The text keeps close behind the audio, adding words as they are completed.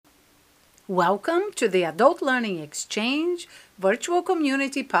Welcome to the Adult Learning Exchange Virtual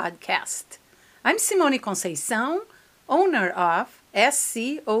Community Podcast. I'm Simone Conceição, owner of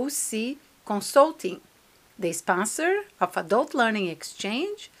SCOC Consulting, the sponsor of Adult Learning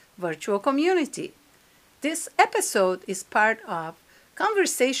Exchange Virtual Community. This episode is part of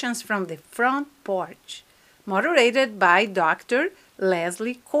Conversations from the Front Porch, moderated by Dr.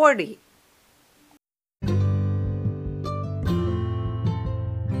 Leslie Cordy.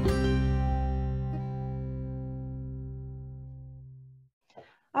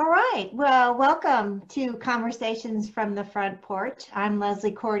 All right. Well, welcome to Conversations from the Front Porch. I'm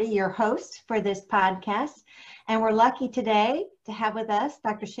Leslie Cordy, your host for this podcast. And we're lucky today to have with us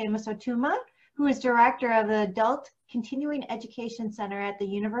Dr. Seamus Otuma, who is director of the Adult Continuing Education Center at the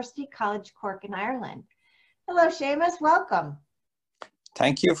University College Cork in Ireland. Hello, Seamus. Welcome.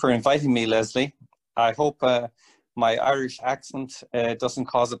 Thank you for inviting me, Leslie. I hope my Irish accent doesn't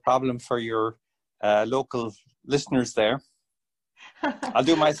cause a problem for your local listeners there. I'll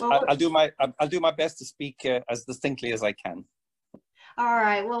do my best to speak as distinctly as I can. All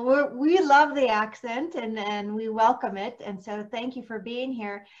right. Well, we love the accent and we welcome it. And so thank you for being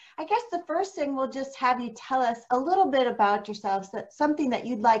here. I guess the first thing we'll just have you tell us a little bit about yourselves, something that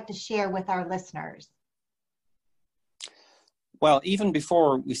you'd like to share with our listeners. Well, even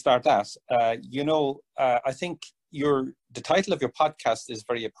before we start that, I think the title of your podcast is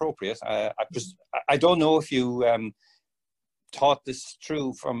very appropriate. I don't know if you taught this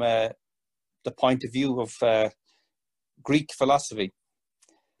through from the point of view of Greek philosophy.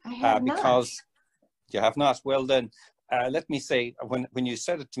 I have not. Because you have not. Well, then let me say, when you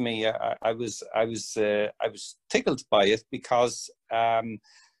said it to me, I was tickled by it because I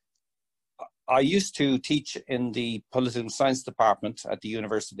used to teach in the political science department at the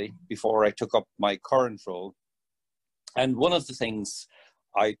university before I took up my current role, and one of the things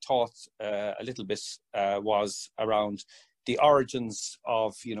I taught a little bit was around the origins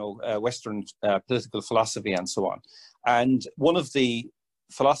of, Western political philosophy and so on. And one of the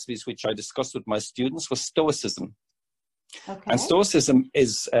philosophies which I discussed with my students was Stoicism. Okay. And Stoicism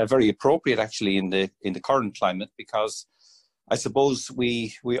is very appropriate actually in the current climate, because I suppose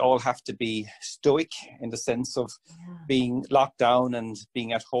we all have to be stoic in the sense of being locked down and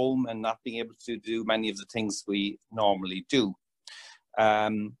being at home and not being able to do many of the things we normally do.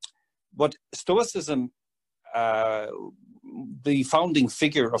 But Stoicism, the founding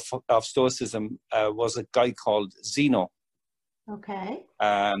figure of Stoicism was a guy called Zeno. Okay.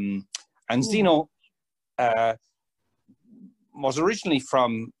 And Zeno was originally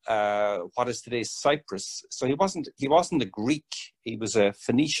from what is today's Cyprus. So he wasn't a Greek. He was a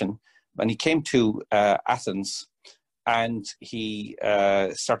Phoenician. And he came to Athens, and he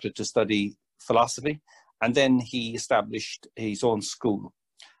started to study philosophy. And then he established his own school.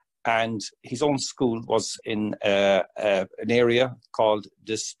 And his own school was in an area called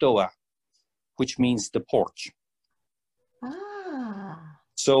the Stoa, which means the porch. Ah.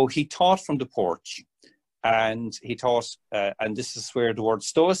 So he taught from the porch, and he taught, and this is where the word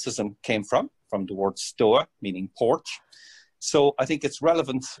Stoicism came from the word Stoa, meaning porch. So I think it's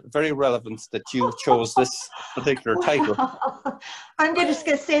relevant, very relevant, that you chose this particular title. I'm just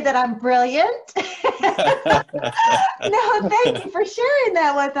going to say that I'm brilliant. No, thank you for sharing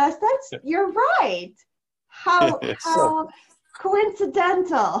that with us. You're right. How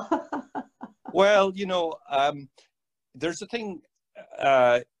coincidental. Well, there's a thing,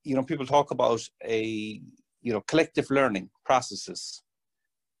 people talk about collective learning processes,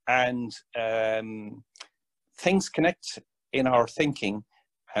 and things connect in our thinking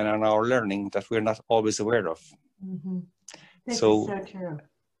and in our learning that we're not always aware of. Mm-hmm. This is so true.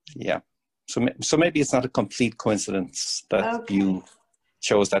 Yeah. So maybe it's not a complete coincidence that you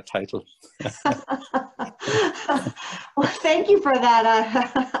chose that title. Well, thank you for that.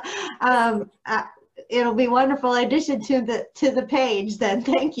 It'll be a wonderful addition to the page then.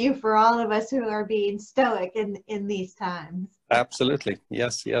 Thank you for all of us who are being stoic in these times. Absolutely.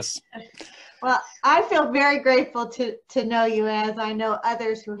 Yes. Well, I feel very grateful to know you, as I know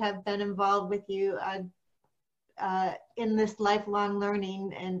others who have been involved with you in this lifelong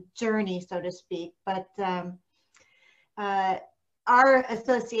learning and journey, so to speak. But our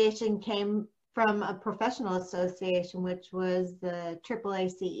association came from a professional association, which was the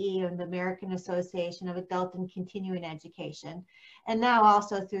AAACE, and the American Association of Adult and Continuing Education, and now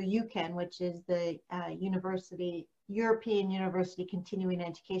also through UCAN, which is the European University Continuing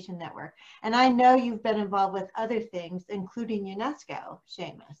Education Network. And I know you've been involved with other things, including UNESCO,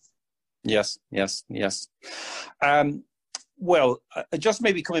 Seamus. Yes. Well, just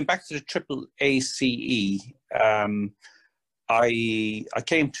maybe coming back to the AAACE, I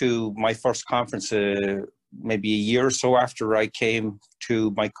came to my first conference maybe a year or so after I came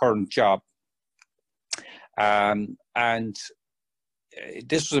to my current job. And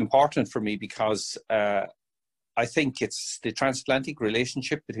this was important for me because I think it's the transatlantic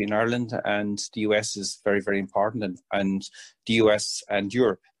relationship between Ireland and the US is very, very important, and the US and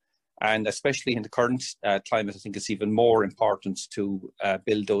Europe. And especially in the current climate, I think it's even more important to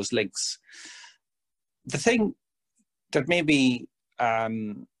build those links. The thing that maybe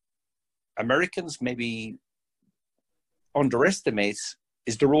Americans maybe underestimate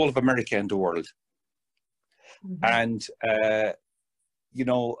is the role of America in the world. Mm-hmm. And, you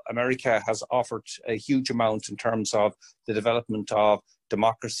know, America has offered a huge amount in terms of the development of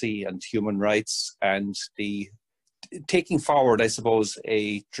democracy and human rights, and the taking forward, I suppose,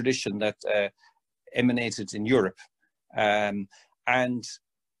 a tradition that emanated in Europe. And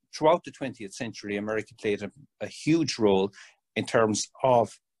throughout the 20th century, America played a huge role in terms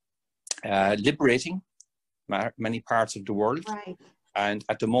of liberating many parts of the world. Right. And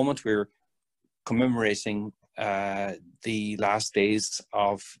at the moment, we're commemorating the last days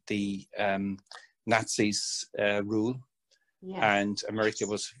of the Nazis' rule. Yes. And America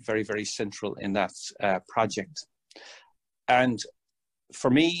was very, very central in that project. And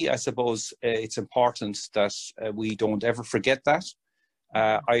for me, I suppose it's important that we don't ever forget that.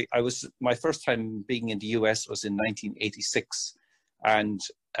 My first time being in the US was in 1986, and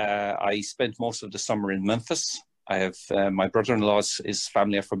I spent most of the summer in Memphis. I have my brother-in-law's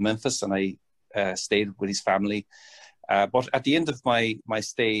family are from Memphis, and I stayed with his family. But at the end of my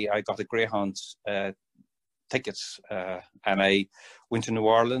stay, I got a Greyhound ticket, and I went to New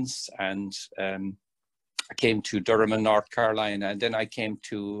Orleans, and I came to Durham in North Carolina, and then I came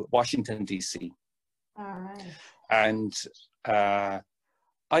to Washington, D.C. All right. And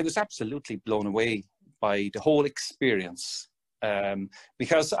I was absolutely blown away by the whole experience,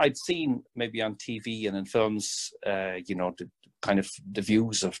 because I'd seen maybe on TV and in films, you know, the kind of the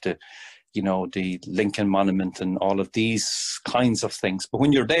views of the, you know, the Lincoln Monument and all of these kinds of things. But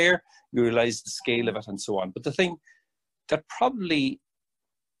when you're there, you realize the scale of it and so on. But the thing that probably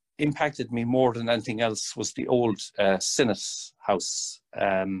impacted me more than anything else was the old Senate House,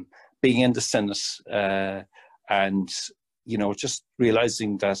 being in the Senate, and, you know, just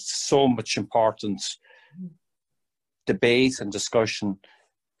realizing that so much important debate and discussion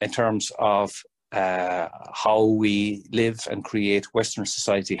in terms of how we live and create Western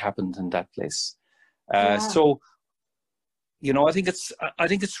society happened in that place. Yeah. So, you know, I think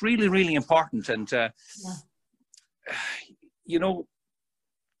it's really, really important. And, you know,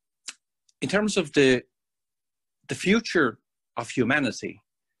 in terms of the future of humanity,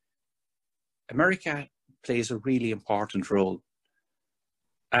 America plays a really important role.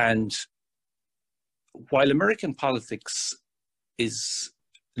 And while American politics is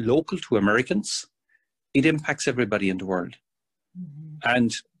local to Americans, it impacts everybody in the world. Mm-hmm.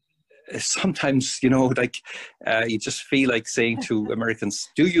 And sometimes, you know, like you just feel like saying to Americans,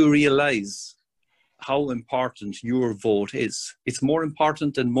 do you realize how important your vote is? It's more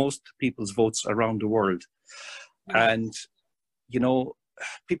important than most people's votes around the world. Mm-hmm. And, you know,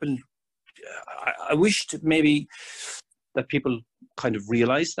 people, I wished maybe that people kind of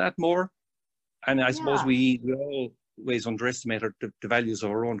realize that more. And I suppose we always underestimate the values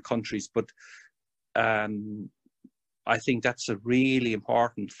of our own countries, but I think that's a really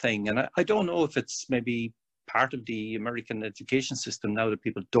important thing. And I don't know if it's maybe part of the American education system now that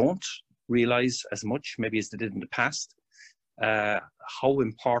people don't realize as much, maybe as they did in the past, how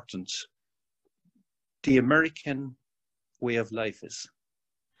important the American way of life is.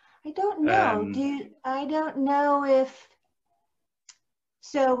 I don't know. I don't know if.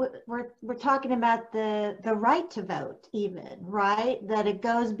 So we're talking about the right to vote, even, right? That it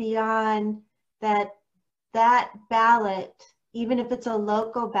goes beyond that ballot, even if it's a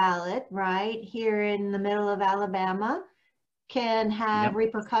local ballot, right, here in the middle of Alabama, can have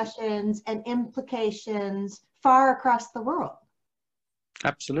repercussions and implications far across the world.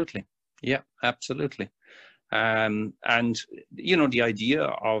 Absolutely. Yeah, absolutely. And, you know, the idea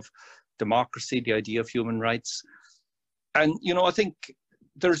of democracy, the idea of human rights. And, you know, I think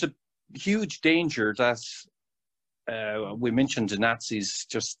there's a huge danger that we mentioned the Nazis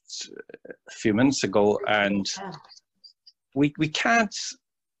just a few minutes ago, and we can't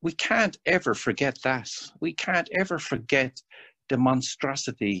ever forget that. We can't ever forget the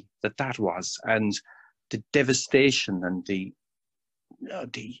monstrosity that was, and the devastation, and the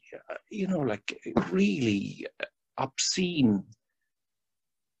you know, like really obscene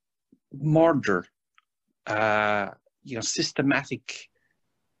murder, you know, systematic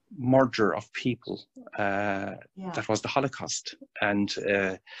murder of people that was the Holocaust. And,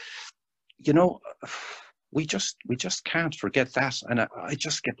 you know, we just can't forget that. And I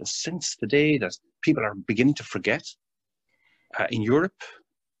just get the sense today that people are beginning to forget in Europe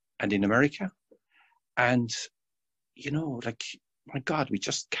and in America. And, you know, like, my God, we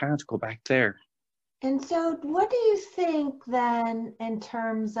just can't go back there. And so what do you think then in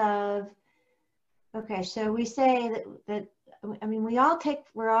terms of, okay, so we say that I mean, we all took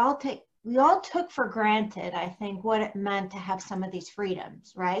for granted, I think, what it meant to have some of these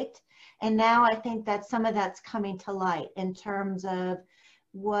freedoms, right? And now I think that some of that's coming to light in terms of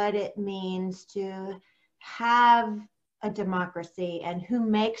what it means to have a democracy and who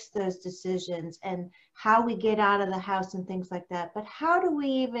makes those decisions and how we get out of the house and things like that. But how do we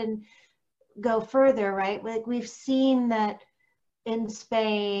even go further, right? Like we've seen that in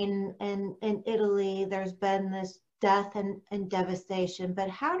Spain and in Italy, there's been this death and devastation, but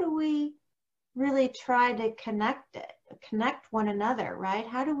how do we really try to connect one another, right?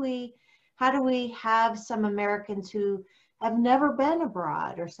 How do we have some Americans who have never been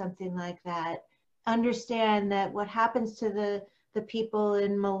abroad or something like that understand that what happens to the people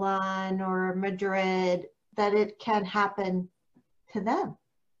in Milan or Madrid, that it can happen to them?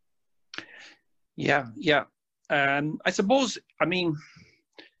 Yeah. I suppose, I mean,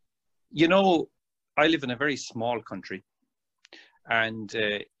 you know, I live in a very small country. And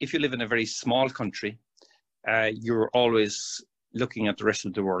if you live in a very small country, you're always looking at the rest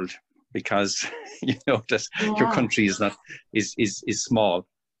of the world because you know that your country is small.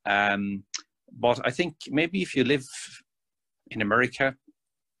 But I think maybe if you live in America,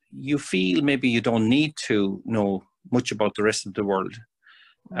 you feel maybe you don't need to know much about the rest of the world.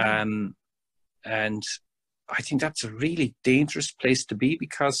 And I think that's a really dangerous place to be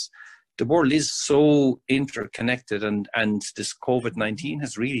because the world is so interconnected, and this COVID-19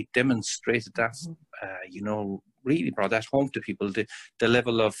 has really demonstrated that, you know, really brought that home to people, the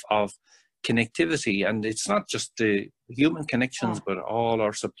level of connectivity. And it's not just the human connections, but all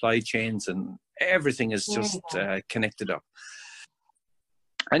our supply chains and everything is just connected up.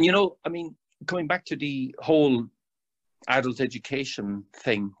 And, you know, I mean, going back to the whole adult education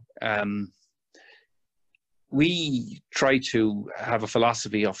thing, we try to have a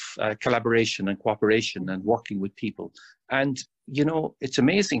philosophy of collaboration and cooperation and working with people. And, you know, it's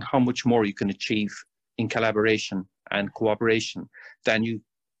amazing how much more you can achieve in collaboration and cooperation than you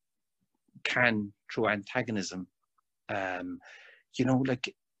can through antagonism. You know,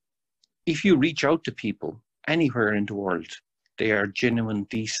 like if you reach out to people anywhere in the world, they are genuine,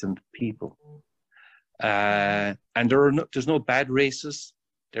 decent people. And there's no bad races,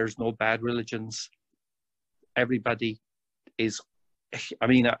 there's no bad religions. Everybody is, I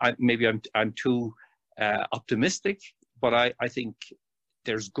mean, maybe I'm too optimistic, but I think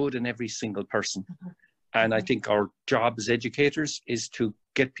there's good in every single person. And I think our job as educators is to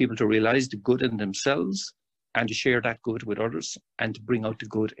get people to realize the good in themselves and to share that good with others and to bring out the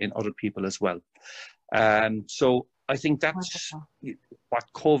good in other people as well. So I think that's what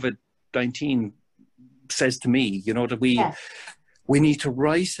COVID-19 says to me, you know, that we need to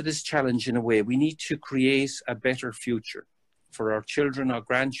rise to this challenge in a way. We need to create a better future for our children, our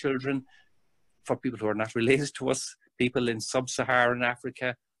grandchildren, for people who are not related to us, people in sub-Saharan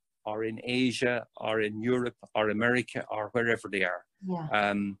Africa or in Asia or in Europe or America or wherever they are.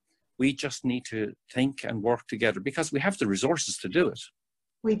 We just need to think and work together because we have the resources to do it.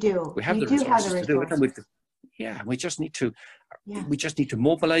 We do. We have the resources to do it. And we just need to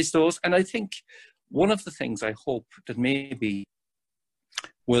mobilize those. And I think one of the things I hope that maybe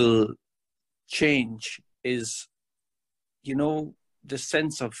will change is, you know, the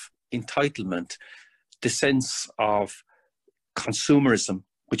sense of entitlement, the sense of consumerism,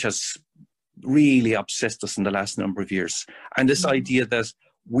 which has really obsessed us in the last number of years. And this idea that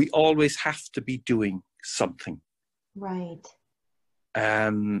we always have to be doing something. Right.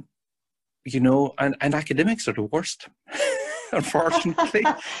 You know, and academics are the worst, unfortunately.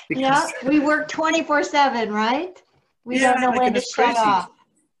 Yeah, we work 24/7, right? We don't know when to shut off.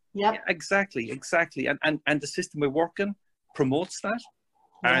 Yep. Yeah, exactly. And the system we work in promotes that.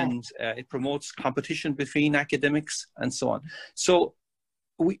 And it promotes competition between academics and so on. So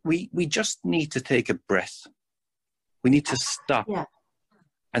we just need to take a breath. We need to stop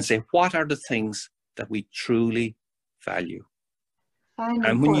and say, what are the things that we truly value?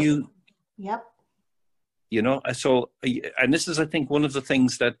 And when you, you know, so, and this is, I think, one of the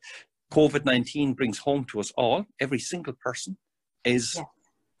things that COVID-19 brings home to us all, every single person, is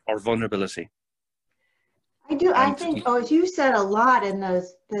our vulnerability. I think, as you said a lot in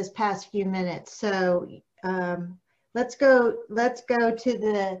those past few minutes. So let's go to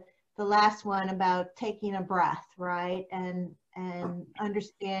the last one about taking a breath, right? And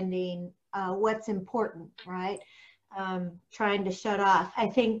understanding what's important, right? Trying to shut off. I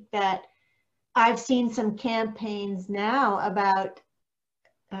think that I've seen some campaigns now about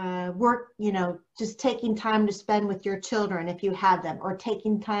work, just taking time to spend with your children if you have them, or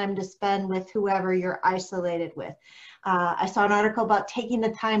taking time to spend with whoever you're isolated with. I saw an article about taking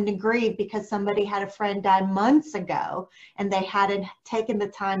the time to grieve because somebody had a friend die months ago and they hadn't taken the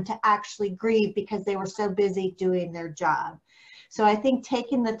time to actually grieve because they were so busy doing their job. So I think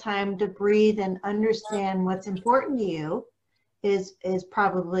taking the time to breathe and understand what's important to you is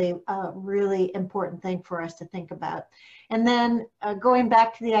probably a really important thing for us to think about. And then going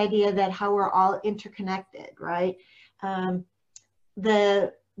back to the idea that how we're all interconnected, right?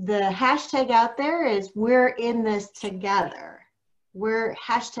 The hashtag out there is we're in this together. We're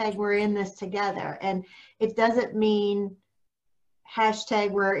in this together. And it doesn't mean hashtag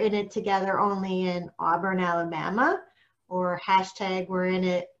we're in it together only in Auburn, Alabama, or hashtag we're in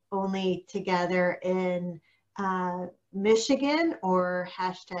it only together in Michigan, or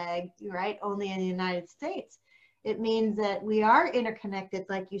hashtag, right, only in the United States. It means that we are interconnected,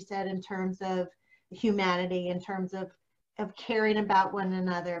 like you said, in terms of humanity, in terms of caring about one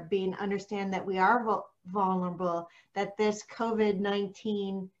another, understand that we are vulnerable, that this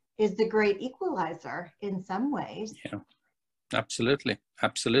COVID-19 is the great equalizer in some ways. Yeah, absolutely.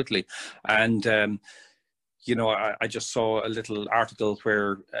 And I just saw a little article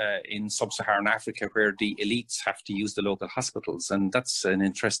where in sub-Saharan Africa, where the elites have to use the local hospitals, and that's an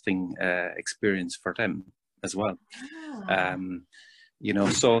interesting experience for them as well.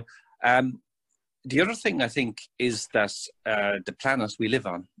 So the other thing I think is that the planet we live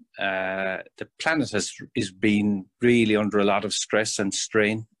on, the planet is being really under a lot of stress and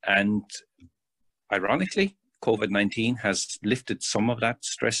strain, and ironically, COVID-19 has lifted some of that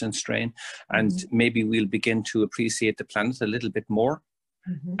stress and strain, and maybe we'll begin to appreciate the planet a little bit more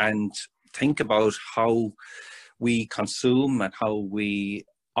and think about how we consume and how we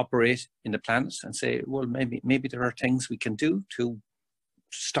operate in the planet, and say, well, maybe there are things we can do to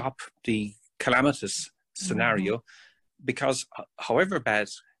stop the calamitous scenario, because however bad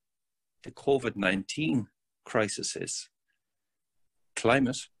the COVID-19 crisis is,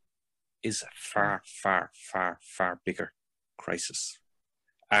 climate is a far, far, far, far bigger crisis.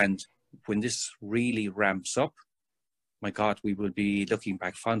 And when this really ramps up, my God, we will be looking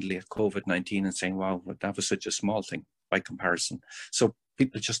back fondly at COVID-19 and saying, wow, that was such a small thing by comparison. So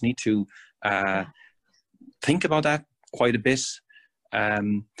people just need to think about that quite a bit.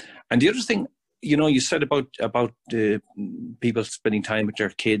 And the other thing, you said about people spending time with their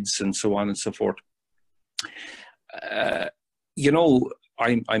kids and so on and so forth.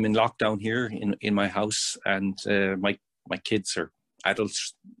 I'm in lockdown here in my house, and my kids are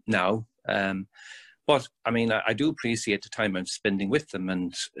adults now. But I mean, I do appreciate the time I'm spending with them.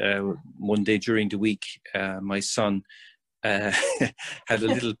 And one day during the week, my son had a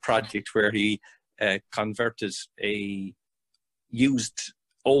little project where he converted a used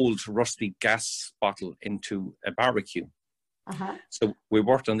old rusty gas bottle into a barbecue. So we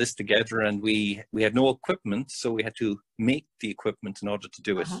worked on this together, and we had no equipment, so we had to make the equipment in order to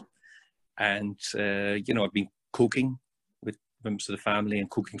do it. And I've been cooking with members of the family and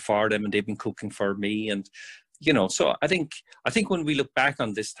cooking for them, and they've been cooking for me. And so I think when we look back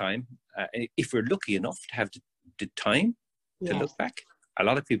on this time, if we're lucky enough to have the time to look back, a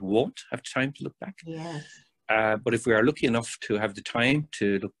lot of people won't have time to look back. But if we are lucky enough to have the time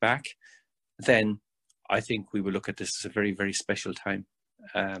to look back, then I think we will look at this as a very, very special time.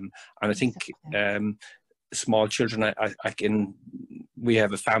 And I think small children, we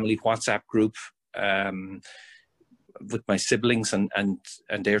have a family WhatsApp group with my siblings and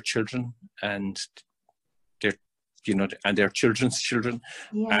their children and their children's children.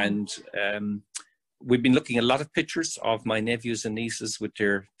 And we've been looking at a lot of pictures of my nephews and nieces with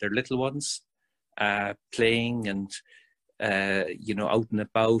their little ones playing and out and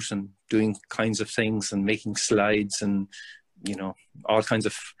about and doing kinds of things and making slides and all kinds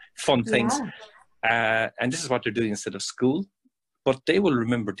of fun things. And this is what they're doing instead of school. But they will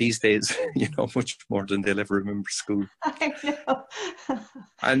remember these days, much more than they'll ever remember school. I know.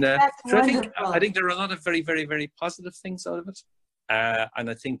 And That's so wonderful. I think there are a lot of very, very, very positive things out of it. And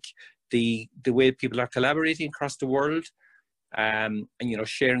I think the way people are collaborating across the world, and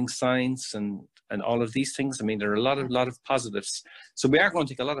sharing science and all of these things. I mean, there are a lot of positives. So we are going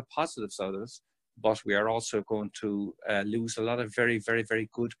to take a lot of positives out of it, but we are also going to lose a lot of very, very, very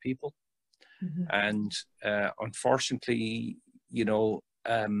good people. And unfortunately,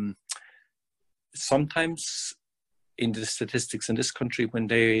 sometimes in the statistics in this country when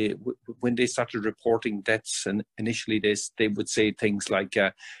they started reporting deaths, and initially they would say things like,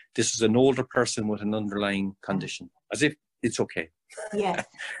 this is an older person with an underlying condition, as if it's okay. Yes.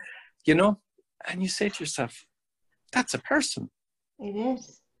 You know, and you say to yourself, that's a person. It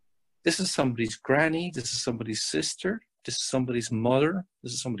is. This is somebody's granny, this is somebody's sister, this is somebody's mother,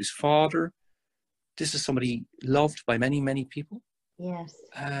 this is somebody's father, this is somebody loved by many, many people. Yes.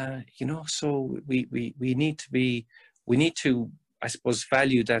 You know, so we need to, I suppose,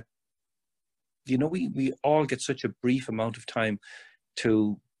 value that. You know, we all get such a brief amount of time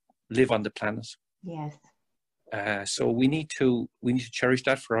to live on the planet. Yes. So we need to cherish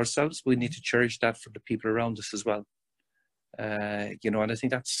that for ourselves. We need to cherish that for the people around us as well. You know, and I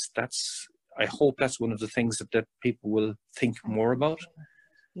think that's I hope that's one of the things that people will think more about.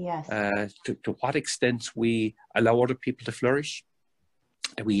 Yes. To what extent we allow other people to flourish,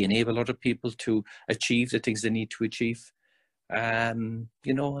 that we enable other people to achieve the things they need to achieve. You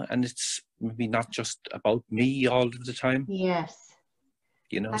know, and it's maybe not just about me all of the time. Yes.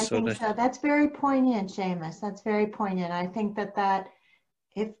 You know, I think so. That's very poignant, Seamus. That's very poignant. I think that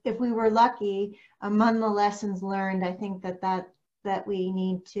if we were lucky, among the lessons learned, I think that we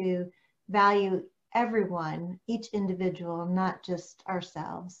need to value everyone, each individual, not just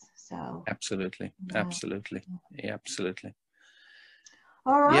ourselves. So absolutely. Yeah, absolutely.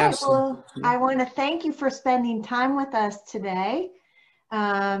 All right. Yes. Well, I want to thank you for spending time with us today.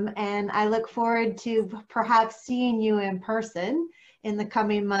 And I look forward to perhaps seeing you in person in the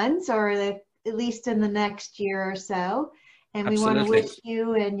coming months, or at least in the next year or so. And we want to wish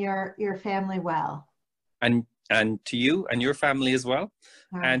you and your family well. And to you and your family as well.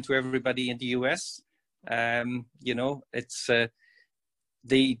 Right. And to everybody in the US. You know, it's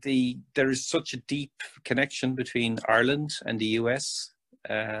there is such a deep connection between Ireland and the US.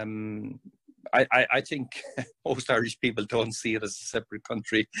 I think most Irish people don't see it as a separate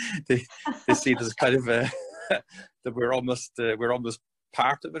country. They see it as kind of that we're almost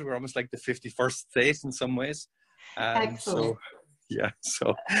part of it. We're almost like the 51st state in some ways. Excellent. So yeah,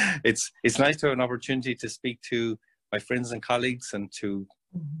 so it's nice to have an opportunity to speak to my friends and colleagues and to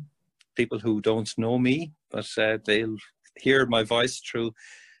people who don't know me, but they'll hear my voice through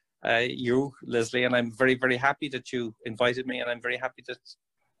you, Leslie, and I'm very, very happy that you invited me, and I'm very happy that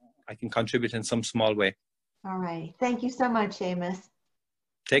I can contribute in some small way. All right. Thank you so much, Seamus.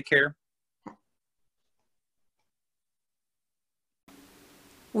 Take care.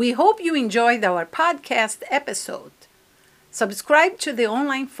 We hope you enjoyed our podcast episode. Subscribe to the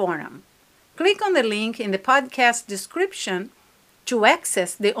online forum. Click on the link in the podcast description to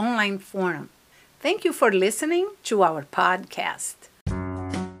access the online forum. Thank you for listening to our podcast.